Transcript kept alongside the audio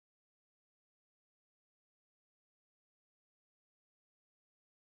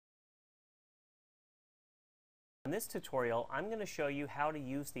In this tutorial, I'm going to show you how to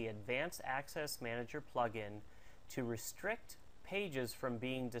use the Advanced Access Manager plugin to restrict pages from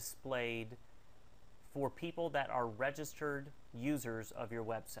being displayed for people that are registered users of your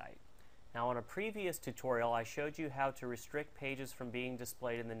website. Now, on a previous tutorial, I showed you how to restrict pages from being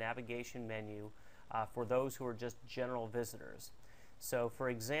displayed in the navigation menu for those who are just general visitors. So, for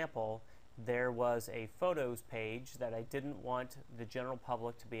example, there was a photos page that I didn't want the general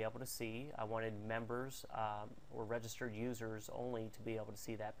public to be able to see. I wanted members or registered users only to be able to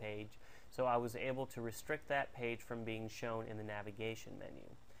see that page. So I was able to restrict that page from being shown in the navigation menu.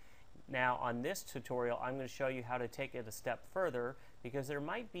 Now, on this tutorial, I'm going to show you how to take it a step further, because there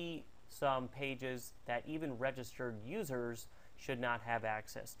might be some pages that even registered users should not have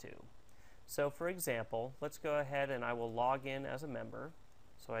access to. So, for example, let's go ahead and I will log in as a member.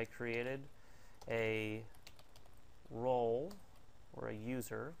 So I created a role or a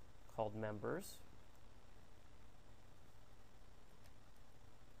user called members.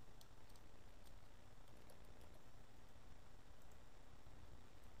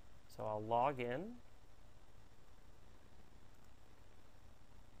 So I'll log in.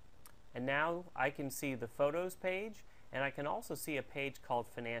 And now I can see the photos page, and I can also see a page called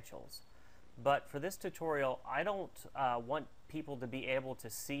financials. But for this tutorial, I don't want people to be able to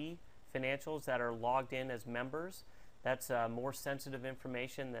see financials that are logged in as members. That's more sensitive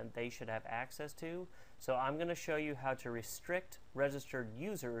information that they should have access to. So I'm going to show you how to restrict registered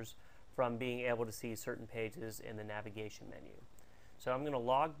users from being able to see certain pages in the navigation menu. So I'm going to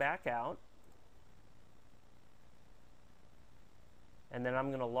log back out, and then I'm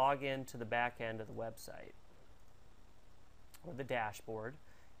going to log into the back end of the website or the dashboard.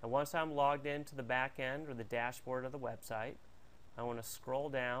 And once I'm logged into the back end or the dashboard of the website, I want to scroll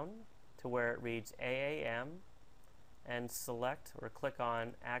down to where it reads AAM and select or click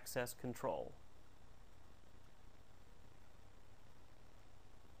on Access Control.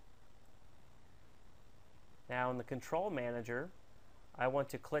 Now in the Control Manager, I want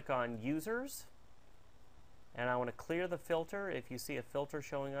to click on Users, and I want to clear the filter. If you see a filter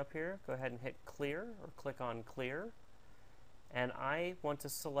showing up here, go ahead and hit Clear or click on Clear. And I want to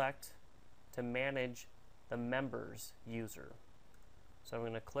select to manage the members user. So I'm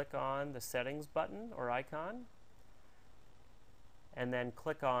going to click on the settings button or icon, and then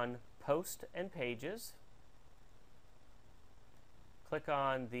click on Post and Pages. Click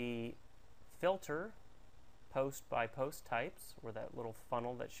on the filter post by post types, or that little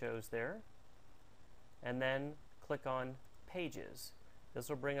funnel that shows there, and then click on Pages. This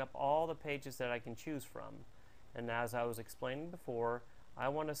will bring up all the pages that I can choose from. And as I was explaining before, I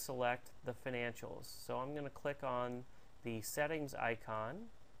want to select the financials. So I'm going to click on the settings icon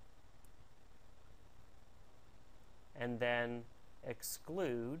and then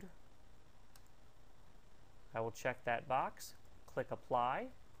exclude. I will check that box, click Apply,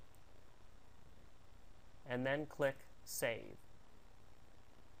 and then click Save.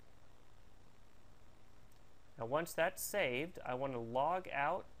 Now once that's saved, I want to log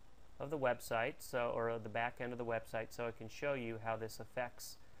out of the website, or the back end of the website, so I can show you how this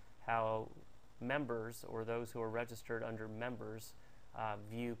affects how members or those who are registered under members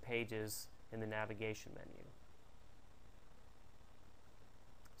view pages in the navigation menu.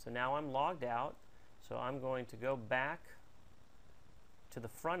 So now I'm logged out, so I'm going to go back to the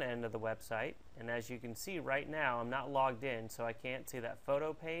front end of the website, and as you can see right now, I'm not logged in, so I can't see that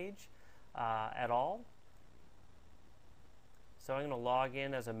photo page at all. So I'm going to log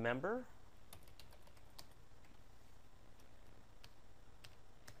in as a member.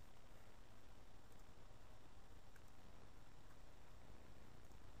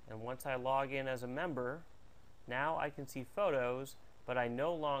 And once I log in as a member, now I can see photos, but I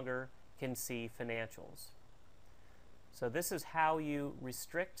no longer can see financials. So this is how you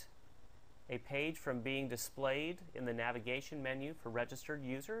restrict a page from being displayed in the navigation menu for registered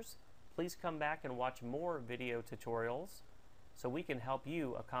users. Please come back and watch more video tutorials so we can help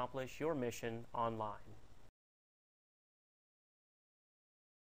you accomplish your mission online.